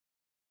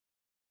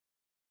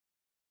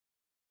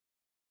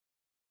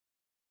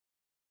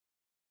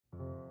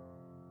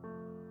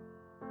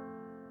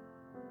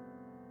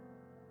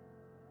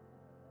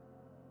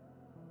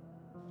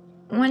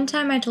One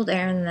time I told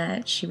Erin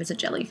that she was a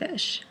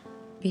jellyfish,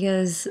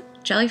 because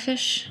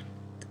jellyfish,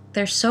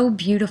 they're so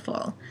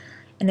beautiful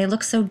and they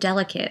look so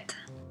delicate,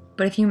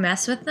 but if you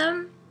mess with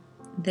them,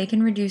 they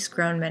can reduce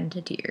grown men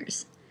to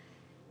tears.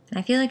 And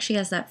I feel like she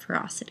has that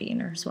ferocity in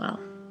her as well.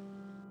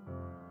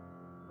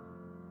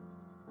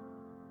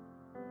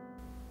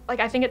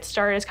 Like, I think it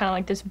started as kind of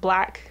like this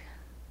black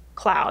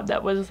cloud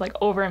that was like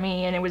over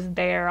me, and it was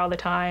there all the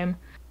time.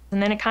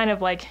 And then it kind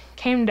of like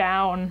came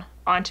down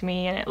onto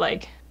me, and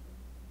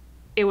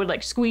it would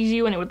like squeeze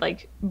you, and it would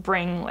like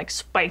bring like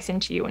spikes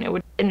into you,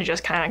 and it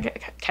just kind of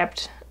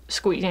kept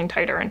squeezing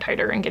tighter and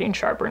tighter and getting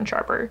sharper and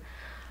sharper.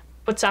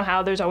 But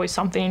somehow there's always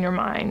something in your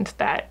mind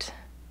that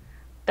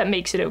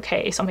makes it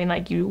okay, something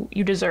like you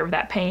deserve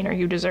that pain, or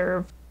you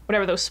deserve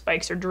whatever those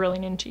spikes are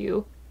drilling into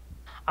you.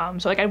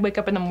 So like I'd wake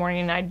up in the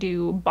morning and I'd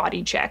do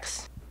body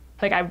checks.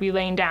 Like I'd be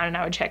laying down and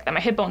I would check that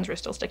my hip bones were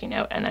still sticking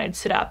out, and then I'd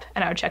sit up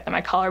and I would check that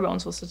my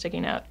collarbones were still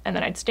sticking out, and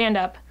then I'd stand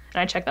up and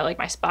I'd check that like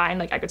my spine,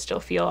 like I could still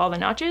feel all the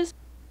notches.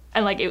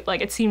 And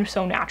it seemed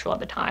so natural at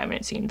the time, and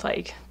it seemed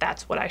like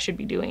that's what I should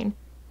be doing.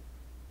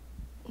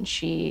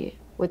 She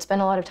would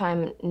spend a lot of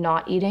time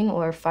not eating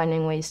or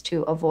finding ways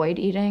to avoid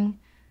eating.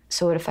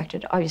 So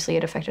obviously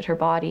it affected her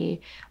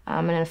body,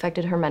 and it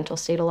affected her mental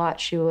state a lot.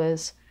 She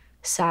was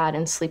sad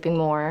and sleeping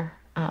more,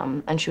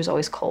 and she was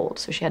always cold,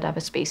 so she had to have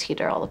a space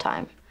heater all the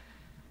time.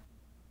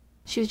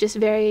 She was just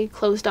very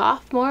closed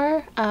off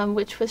more,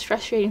 which was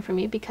frustrating for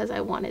me because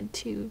I wanted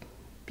to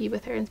be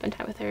with her and spend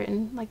time with her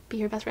and like be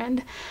her best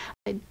friend.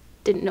 I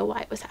didn't know why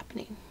it was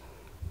happening.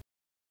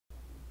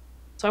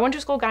 So I went to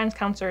a school guidance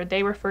counselor.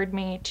 They referred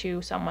me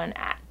to someone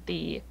at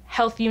the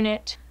health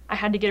unit. I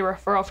had to get a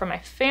referral from my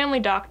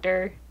family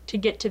doctor to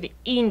get to the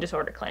eating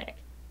disorder clinic.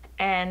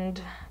 And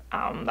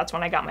that's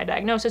when I got my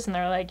diagnosis, and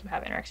they're like, you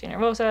have anorexia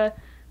nervosa.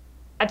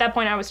 At that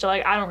point, I was still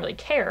like, I don't really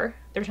care.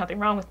 There's nothing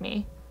wrong with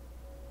me.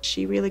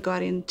 She really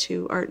got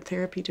into art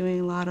therapy,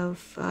 doing a lot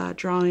of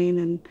drawing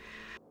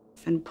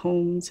and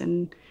poems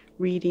and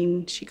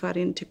reading. She got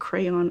into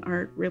crayon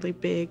art really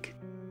big.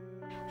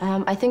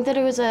 I think that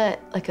it was a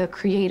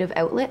creative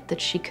outlet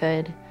that she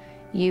could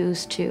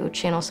use to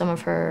channel some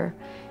of her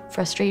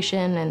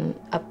frustration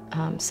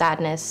and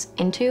sadness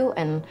into.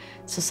 And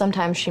so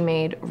sometimes she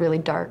made really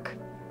dark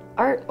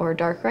art or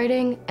dark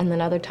writing, and then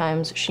other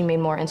times she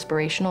made more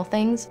inspirational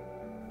things.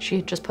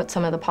 She just put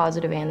some of the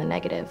positive and the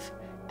negative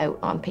out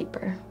on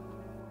paper.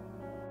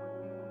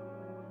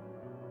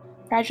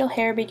 Fragile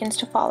hair begins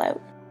to fall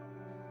out.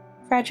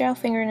 Fragile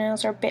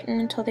fingernails are bitten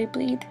until they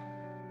bleed.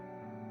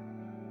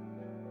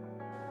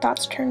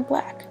 Thoughts turn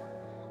black.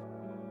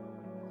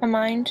 A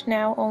mind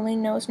now only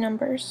knows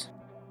numbers.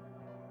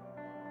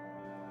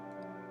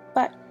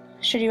 But,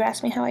 should you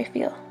ask me how I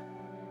feel,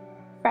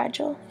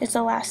 fragile is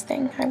the last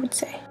thing I would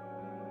say.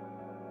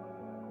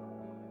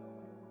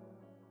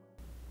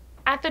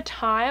 At the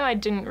time, I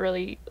didn't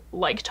really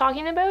like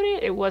talking about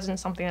it. It wasn't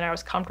something that I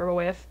was comfortable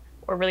with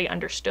or really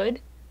understood.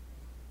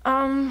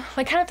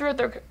 Like kind of throughout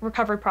the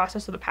recovery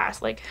process of the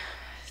past,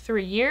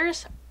 3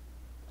 years,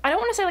 I don't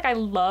want to say I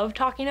love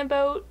talking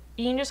about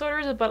eating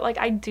disorders, but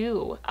I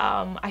do.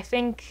 I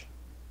think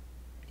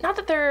not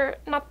that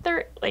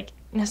they're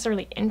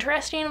necessarily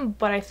interesting,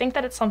 but I think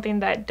that it's something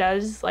that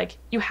does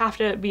you have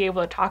to be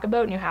able to talk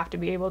about, and you have to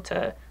be able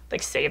to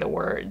say the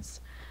words,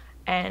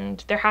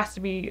 and there has to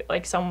be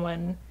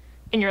someone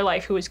in your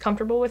life who is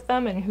comfortable with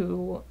them and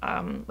who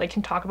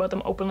can talk about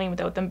them openly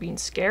without them being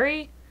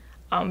scary,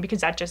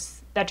 because that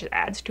just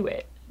adds to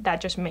it.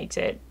 That just makes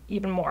it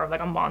even more of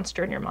a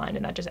monster in your mind,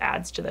 and that just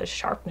adds to the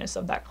sharpness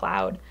of that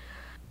cloud.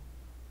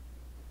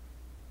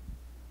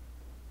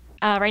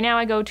 Right now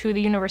I go to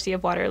the University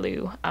of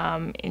Waterloo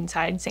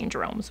inside St.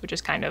 Jerome's, which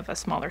is kind of a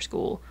smaller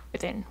school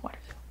within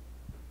Waterloo.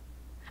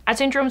 At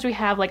St. Jerome's we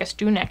have a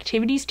student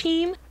activities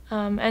team,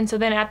 and so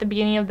then at the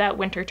beginning of that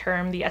winter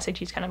term, the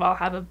SATs kind of all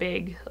have a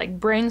big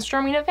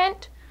brainstorming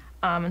event,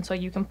 and so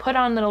you can put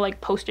on little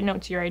post-it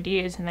notes your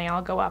ideas, and they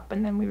all go up,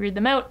 and then we read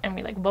them out and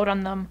we vote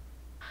on them.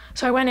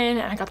 So I went in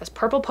and I got this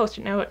purple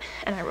post-it note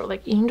and I wrote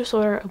eating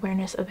disorder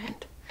awareness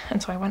event,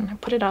 and so I went and I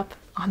put it up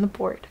on the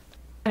board.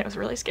 And it was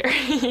really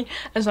scary.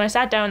 And so when I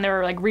sat down, they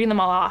were reading them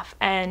all off,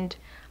 and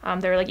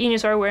they were eating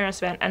disorder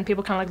awareness event, and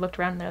people kind of looked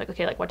around and they're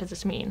okay, what does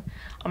this mean?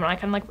 And I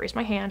kind of raised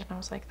my hand and I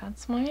was like,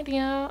 that's my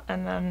idea.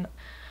 And then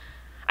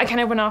I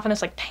kind of went off on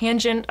this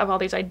tangent of all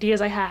these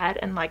ideas I had,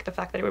 and the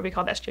fact that it would be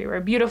called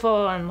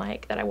SJYouAreBeautiful,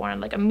 and that I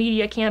wanted a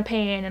media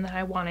campaign, and that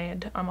I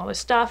wanted all this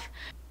stuff.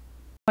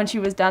 When she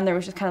was done, there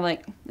was just kind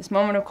of this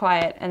moment of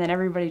quiet, and then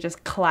everybody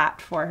just clapped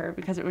for her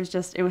because it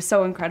was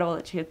so incredible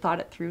that she had thought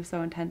it through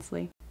so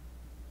intensely.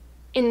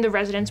 In the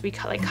residence, we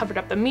covered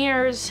up the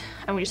mirrors,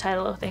 and we just had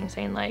a little thing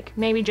saying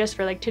maybe just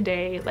for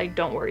today,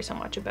 don't worry so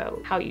much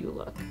about how you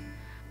look.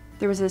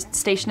 There was a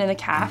station in the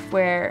CAF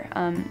where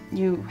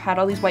you had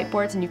all these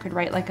whiteboards, and you could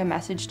write a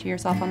message to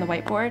yourself on the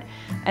whiteboard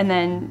and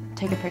then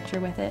take a picture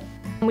with it.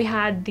 We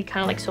had the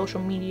kind of social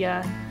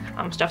media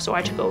stuff, so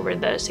I took over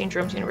the St.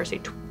 Jerome's University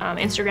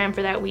Instagram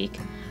for that week,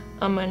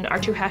 and our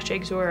two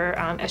hashtags were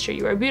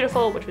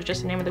SJYouAreBeautiful, which was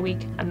just the name of the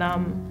week, and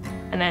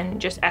and then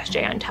just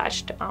SJ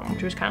Untouched,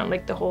 which was kind of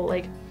like the whole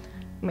like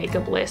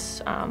makeup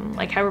bliss,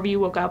 like however you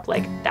woke up,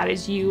 like that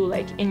is you,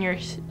 like in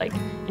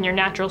your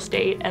natural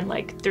state, and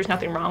like there's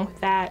nothing wrong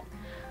with that.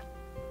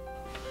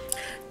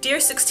 Dear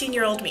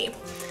 16-year-old me,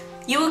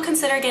 you will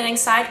consider getting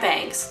side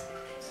bangs.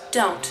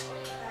 Don't.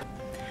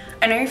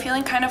 I know you're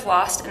feeling kind of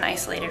lost and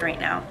isolated right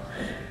now,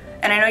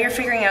 and I know you're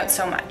figuring out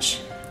so much.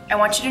 I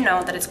want you to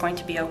know that it's going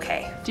to be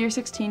okay. Dear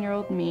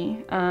 16-year-old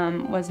me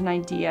was an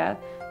idea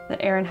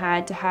that Erin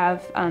had to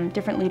have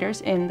different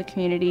leaders in the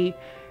community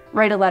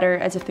write a letter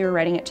as if they were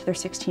writing it to their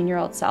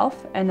 16-year-old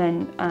self, and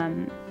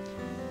then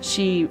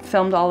she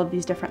filmed all of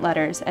these different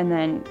letters and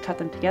then cut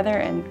them together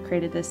and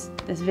created this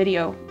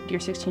video, Dear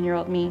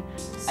 16-year-old me.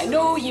 I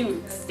know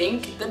you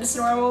think that it's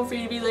normal for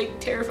you to be like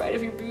terrified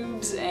of your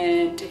boobs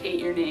and to hate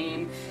your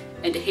name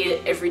and to hate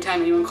it every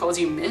time anyone calls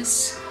you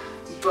miss,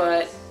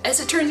 but as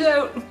it turns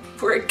out,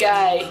 we're a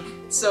guy,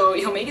 so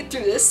you'll make it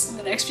through this.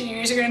 The next few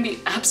years are gonna be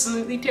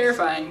absolutely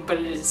terrifying, but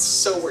it is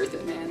so worth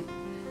it, man.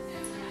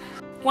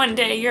 One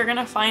day you're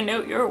gonna find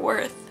out your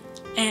worth,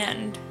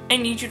 and I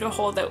need you to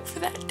hold out for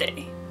that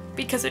day,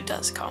 because it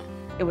does come.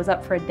 It was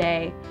up for a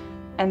day,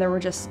 and there were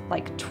just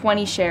like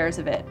 20 shares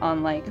of it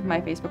on like my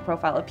Facebook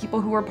profile of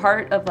people who were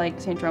part of like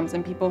St. Jerome's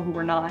and people who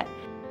were not.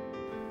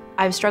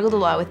 I've struggled a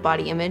lot with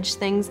body image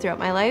things throughout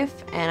my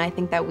life, and I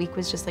think that week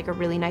was just like a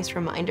really nice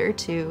reminder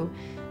to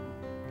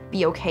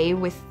be okay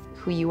with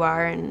who you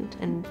are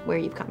and where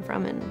you've come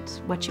from and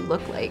what you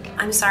look like.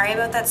 I'm sorry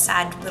about that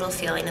sad little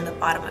feeling in the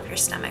bottom of your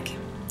stomach.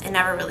 It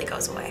never really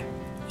goes away.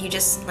 You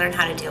just learn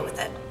how to deal with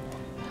it.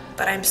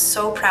 But I'm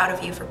so proud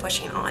of you for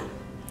pushing on.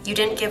 You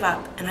didn't give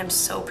up, and I'm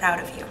so proud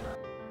of you.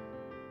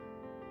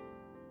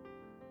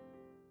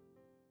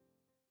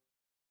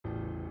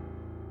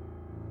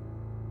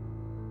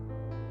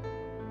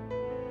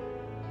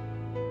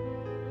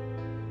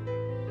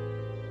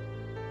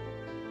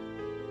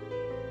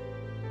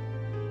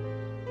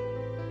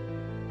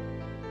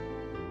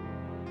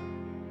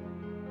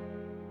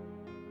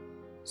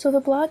 So the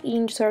blog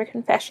Eating Disorder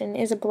Confession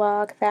is a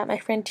blog that my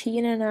friend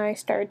Tegan and I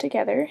started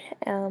together,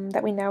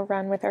 that we now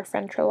run with our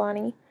friend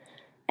Trelawney.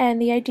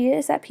 And the idea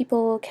is that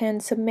people can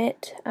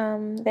submit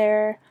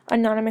their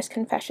anonymous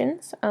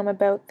confessions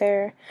about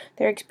their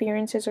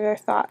experiences or their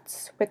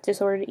thoughts with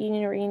disordered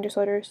eating or eating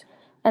disorders,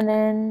 and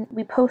then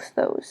we post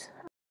those.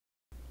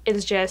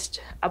 It's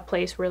just a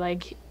place where,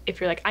 like, if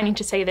you're like, I need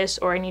to say this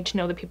or I need to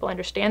know that people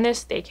understand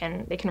this, they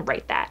can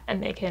write that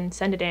and they can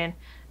send it in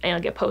and it'll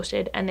get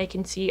posted, and they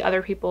can see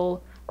other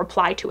people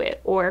reply to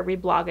it or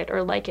reblog it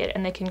or like it,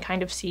 and they can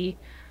kind of see,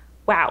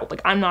 wow,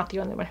 like I'm not the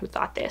only one who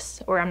thought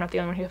this, or I'm not the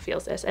only one who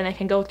feels this, and they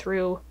can go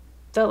through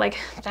the like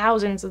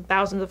thousands and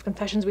thousands of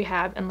confessions we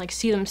have and like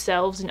see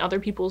themselves in other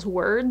people's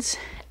words.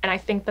 And I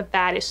think that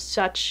that is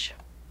such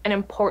an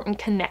important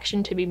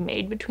connection to be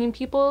made between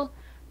people,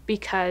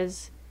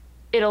 because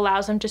it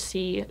allows them to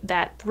see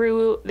that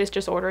through this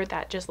disorder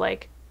that just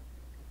like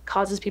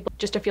causes people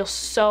just to feel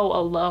so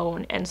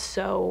alone and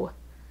so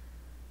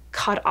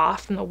cut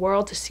off from the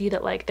world, to see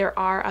that like there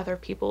are other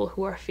people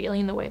who are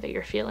feeling the way that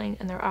you're feeling,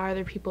 and there are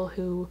other people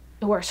who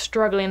are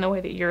struggling the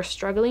way that you're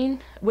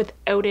struggling,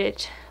 without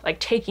it like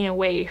taking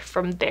away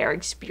from their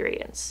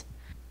experience.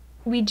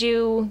 We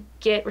do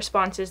get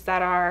responses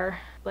that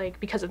are like,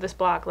 because of this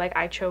blog, like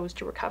I chose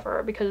to recover,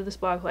 or because of this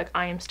blog, like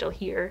I am still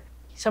here.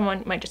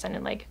 Someone might just send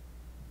in like,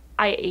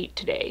 I ate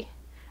today,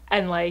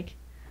 and like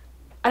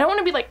I don't want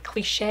to be like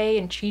cliche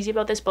and cheesy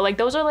about this, but like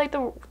those are like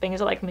the things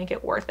that like make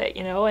it worth it,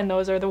 you know? And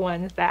those are the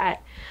ones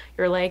that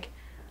you're like,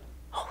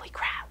 holy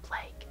crap,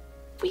 like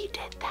we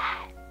did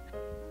that.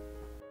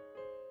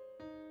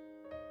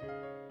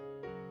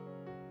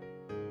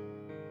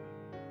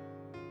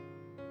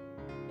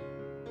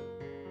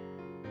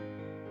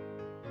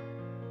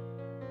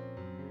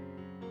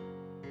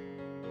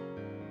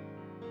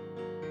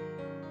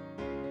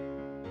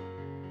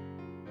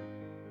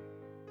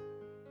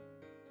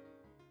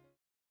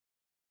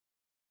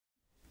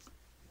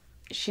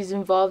 She's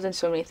involved in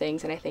so many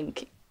things, and I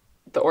think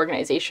the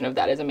organization of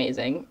that is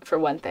amazing, for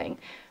one thing.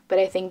 But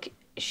I think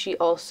she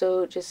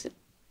also just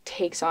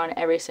takes on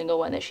every single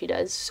one that she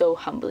does so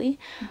humbly.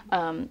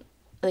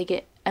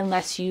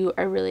 Unless you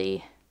are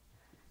really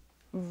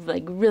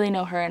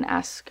know her and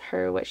ask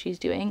her what she's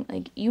doing,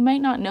 like you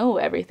might not know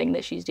everything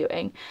that she's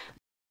doing.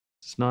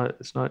 She's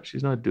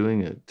not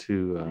doing it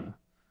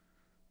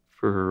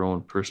for her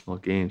own personal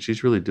gain.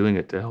 She's really doing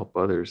it to help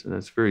others, and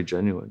it's very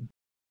genuine.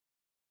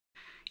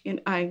 And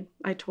I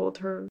told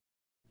her,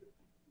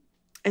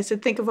 I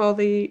said, think of all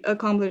the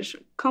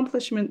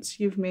accomplishments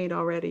you've made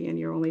already, and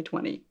you're only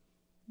 20.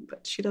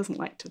 But she doesn't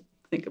like to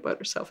think about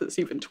herself as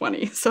even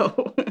 20,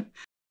 so.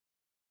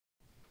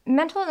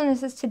 Mental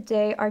illnesses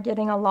today are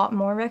getting a lot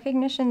more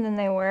recognition than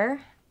they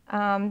were.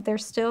 They're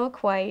still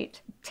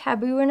quite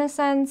taboo in a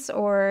sense,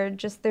 or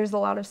just there's a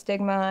lot of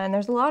stigma, and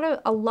there's a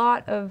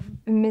lot of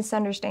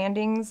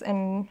misunderstandings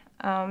and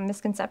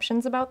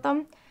misconceptions about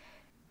them.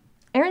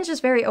 Erin's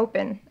just very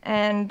open,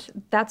 and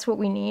that's what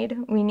we need.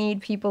 We need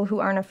people who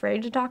aren't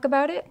afraid to talk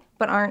about it,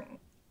 but aren't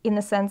in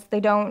the sense they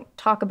don't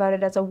talk about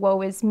it as a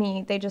woe is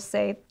me. They just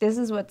say, this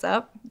is what's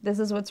up, this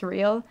is what's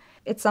real.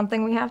 It's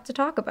something we have to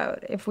talk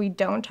about. If we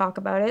don't talk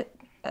about it,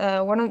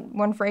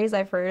 one phrase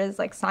I've heard is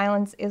like,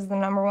 silence is the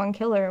 #1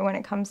 killer when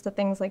it comes to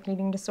things like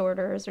eating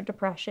disorders or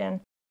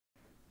depression.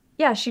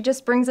 Yeah, she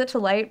just brings it to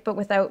light, but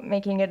without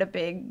making it a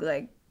big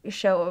like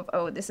show of,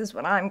 oh, this is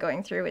what I'm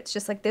going through. It's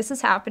just like, this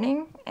is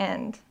happening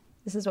and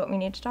this is what we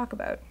need to talk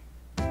about.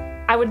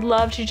 I would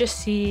love to just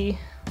see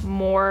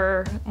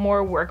more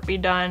work be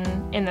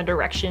done in the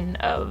direction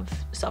of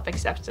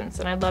self-acceptance,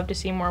 and I'd love to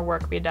see more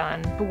work be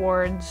done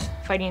towards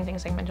fighting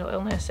things like mental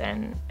illness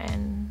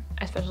and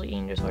especially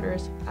eating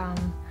disorders.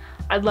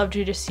 I'd love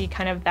to just see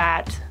kind of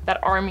that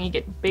army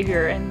get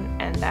bigger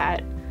and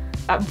that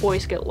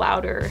voice get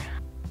louder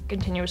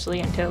continuously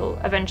until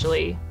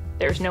eventually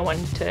there's no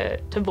one to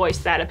voice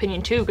that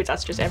opinion to, because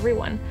that's just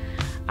everyone.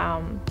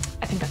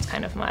 I think that's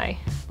kind of my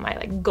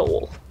like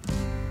goal.